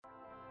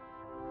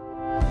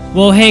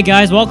Well, hey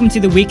guys, welcome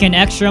to the Weekend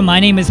Extra. My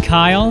name is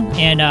Kyle,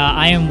 and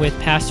I am with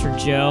Pastor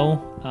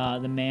Joe,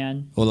 the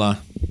man, Hola.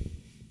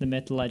 the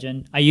myth, the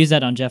legend. I used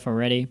that on Jeff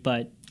already,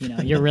 but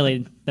you're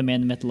really the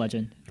man, the myth, the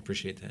legend. I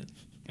appreciate that.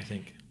 I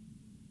think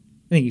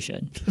you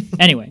should.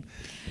 Anyway,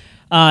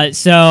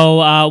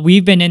 so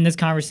we've been in this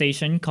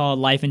conversation called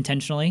Life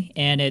Intentionally,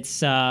 and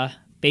it's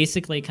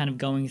basically kind of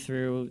going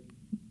through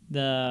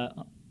the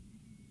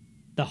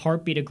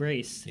heartbeat of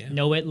grace. Yeah.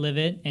 Know it, live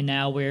it, and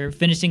now we're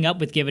finishing up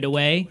with Give It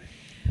Away.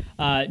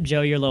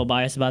 Joe, you're a little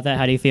biased about that.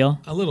 How do you feel?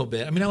 a little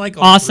bit. I mean, I like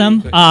all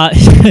Awesome. three, but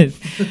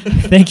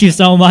Thank you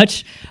so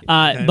much.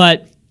 Okay.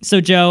 But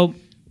so, Joe,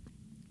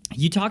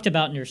 you talked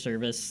about in your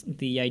service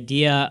the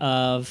idea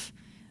of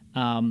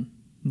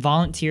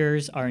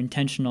volunteers are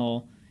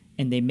intentional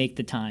and they make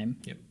the time.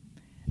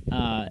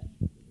 Yep.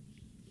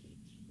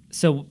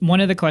 So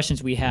one of the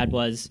questions we had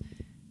was,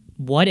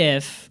 what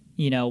if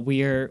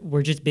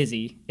we're just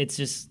busy?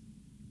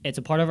 It's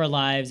a part of our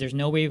lives. There's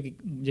no way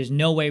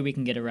we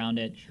can get around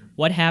it. Sure.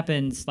 What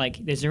happens?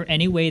 Like, is there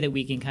any way that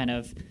we can kind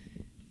of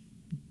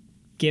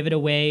give it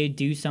away,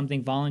 do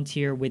something,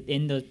 volunteer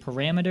within those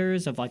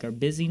parameters of like our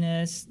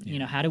busyness?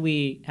 Yeah. How do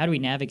we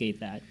navigate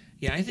that?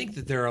 Yeah, I think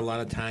that there are a lot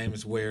of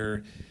times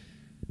where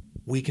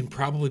we can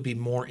probably be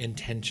more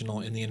intentional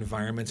in the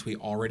environments we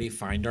already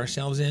find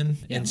ourselves in.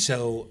 Yeah. And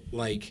so,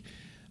 like,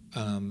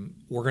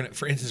 we're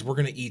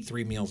gonna eat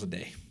 3 meals a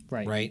day.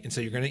 Right. And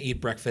so you're going to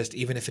eat breakfast,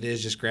 even if it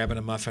is just grabbing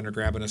a muffin or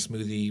grabbing a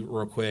smoothie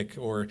real quick,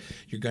 or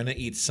you're going to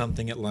eat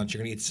something at lunch,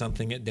 you're going to eat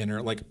something at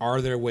dinner. Like, are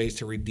there ways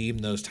to redeem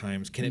those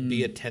times? Can it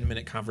be a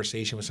 10-minute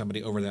conversation with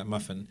somebody over that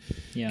muffin?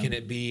 Yeah. Can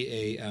it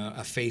be a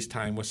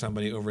FaceTime with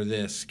somebody over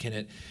this?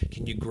 Can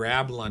you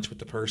grab lunch with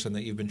the person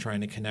that you've been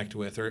trying to connect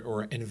with,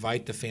 or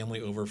invite the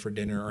family over for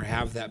dinner, or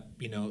have that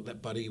that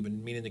buddy you've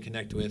been meaning to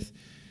connect with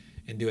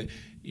and do it?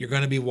 You're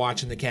going to be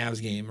watching the Cavs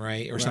game,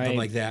 right? Or something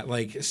like that.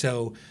 Like,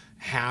 so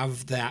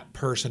have that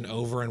person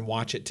over and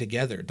watch it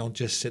together. Don't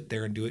just sit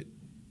there and do it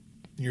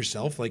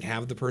yourself. Like,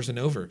 have the person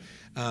over.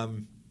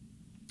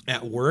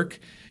 At work,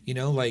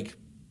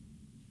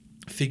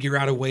 figure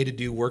out a way to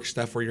do work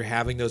stuff where you're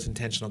having those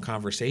intentional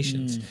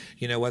conversations,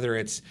 whether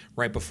it's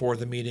right before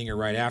the meeting or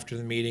right after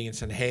the meeting, and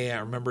saying, hey, I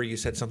remember you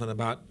said something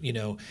about,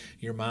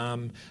 your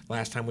mom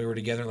last time we were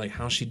together, like,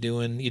 how's she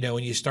doing?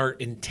 And you start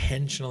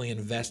intentionally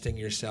investing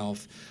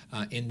yourself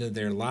into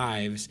their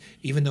lives,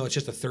 even though it's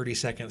just a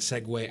 30-second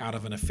segue out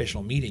of an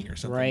official meeting or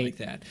something like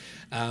that.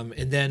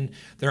 And then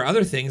there are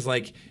other things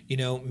like,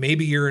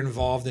 maybe you're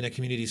involved in a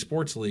community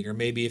sports league, or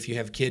maybe if you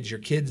have kids, your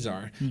kids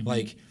are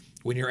like,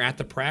 when you're at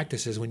the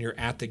practices, when you're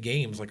at the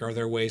games, like, are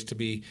there ways to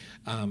be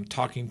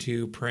talking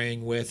to,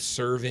 praying with,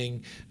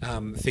 serving,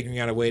 figuring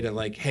out a way to,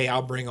 like, hey,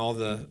 I'll bring all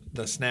the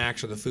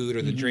snacks or the food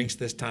or the drinks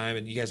this time,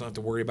 and you guys don't have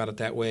to worry about it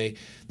that way.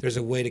 There's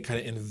a way to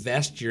kind of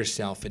invest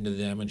yourself into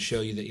them and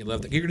show you that you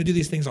love them. You're going to do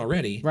these things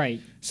already.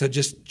 Right. So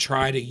just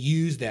try to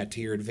use that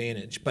to your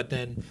advantage. But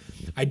then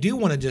I do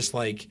want to just,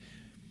 like,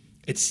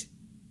 it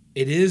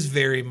is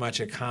very much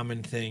a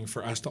common thing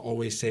for us to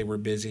always say we're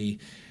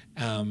busy.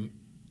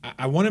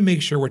 I want to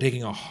make sure we're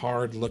taking a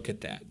hard look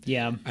at that.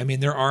 Yeah. I mean,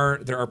 there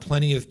are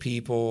plenty of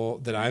people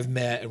that I've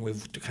met and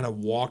we've kind of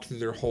walked through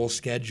their whole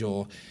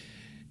schedule,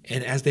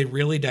 and as they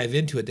really dive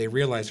into it, they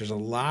realize there's a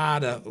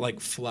lot of, like,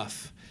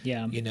 fluff.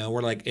 Yeah.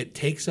 Where, like, it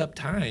takes up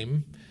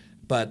time,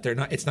 but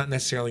it's not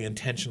necessarily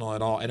intentional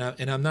at all. And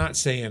I'm not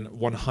saying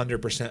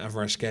 100% of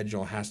our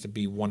schedule has to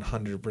be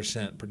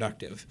 100%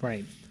 productive.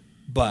 Right.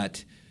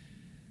 But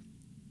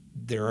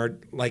there are,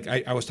 like,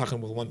 I was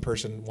talking with one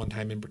person one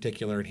time in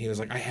particular, and he was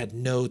like, I had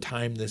no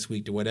time this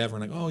week to whatever.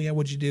 And like, oh yeah,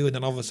 what'd you do? And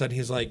then all of a sudden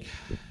he's like,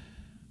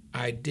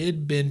 I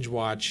did binge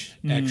watch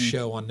X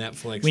show on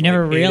Netflix. We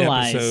never 8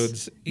 realized,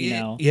 episodes.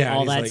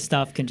 all that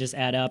stuff can just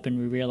add up, and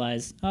we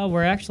realize, oh,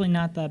 we're actually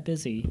not that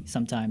busy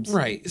sometimes.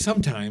 Right.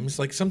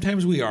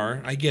 Sometimes we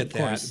are. I get that.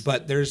 course.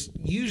 But there's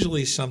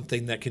usually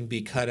something that can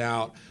be cut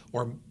out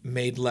or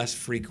made less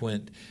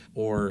frequent,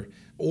 or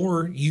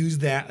use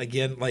that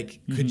again. Like,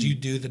 could you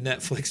do the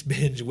Netflix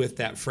binge with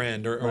that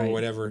friend or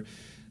whatever?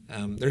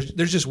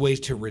 There's just ways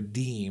to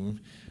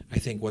redeem, I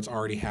think, what's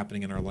already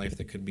happening in our life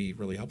that could be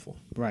really helpful.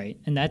 Right.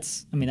 And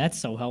that's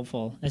so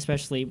helpful,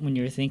 especially when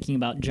you're thinking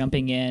about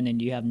jumping in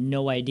and you have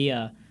no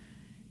idea,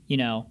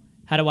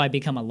 how do I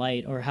become a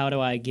light, or how do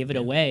I give it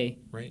away?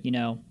 Right.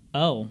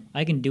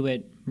 I can do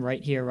it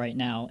right here, right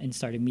now, and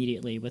start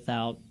immediately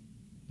without,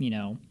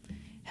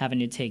 having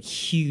to take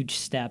huge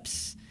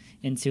steps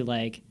into,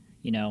 like,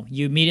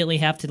 you immediately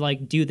have to,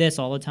 like, do this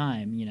all the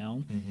time,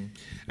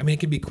 I mean, it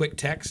can be quick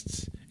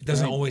texts. It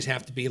doesn't Right. always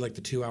have to be like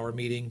the 2-hour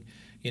meeting.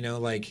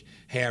 Like,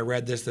 hey, I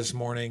read this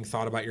morning,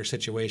 thought about your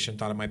situation,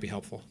 thought it might be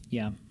helpful.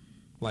 Yeah.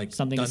 Like,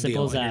 Something done as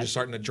simple deal. as And you're that. just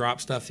starting to drop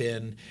stuff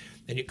in,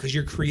 and because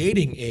you're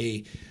creating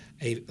a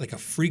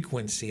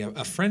frequency,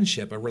 a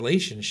friendship, a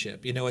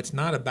relationship. It's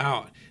not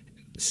about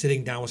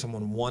sitting down with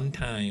someone one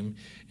time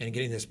and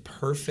getting this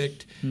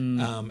perfect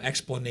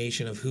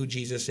explanation of who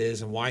Jesus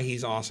is and why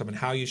he's awesome and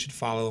how you should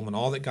follow him and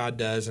all that God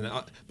does and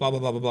blah, blah,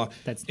 blah, blah,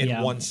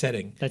 blah, one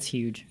setting. That's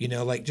huge.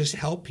 Like, just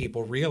help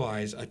people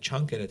realize a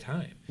chunk at a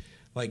time.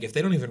 Like if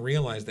they don't even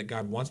realize that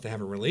God wants to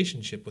have a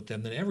relationship with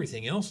them, then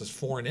everything else is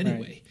foreign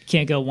anyway. Right.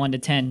 Can't go 1 to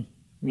 10,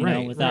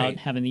 without right.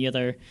 having the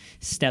other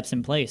steps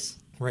in place.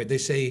 Right. They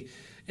say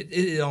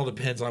it all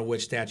depends on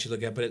which stats you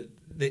look at, but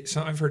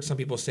I've heard some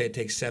people say it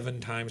takes 7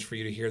 times for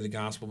you to hear the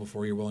gospel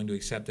before you're willing to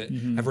accept it.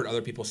 Mm-hmm. I've heard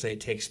other people say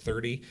it takes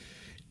 30.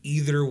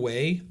 Either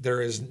way,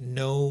 there is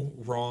no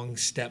wrong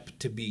step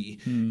to be.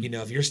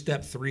 If you're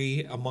step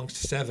 3 amongst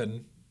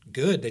 7,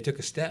 good, they took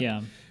a step.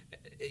 Yeah.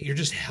 You're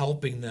just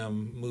helping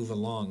them move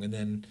along, and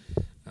then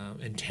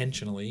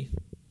intentionally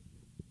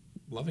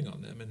loving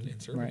on them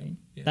and serving Right. them.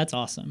 Yeah. That's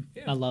awesome.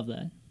 Yeah. I love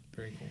that.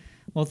 Very cool.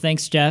 Well,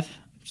 thanks, Jeff.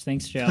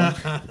 Thanks, Joe.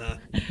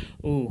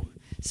 Ooh,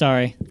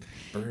 sorry.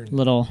 Burn.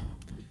 Little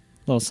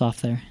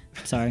soft there.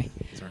 Sorry.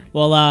 Sorry.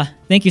 Well,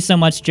 thank you so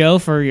much, Joe,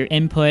 for your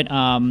input.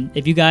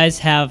 If you guys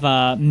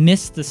have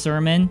missed the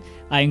sermon,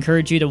 I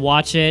encourage you to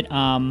watch it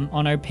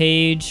on our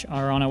page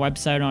or on our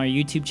website or on our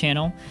YouTube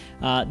channel.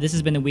 This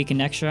has been the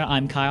Weekend Extra.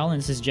 I'm Kyle, and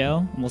this is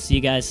Joe, and we'll see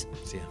you guys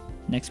See ya.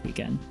 next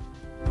weekend.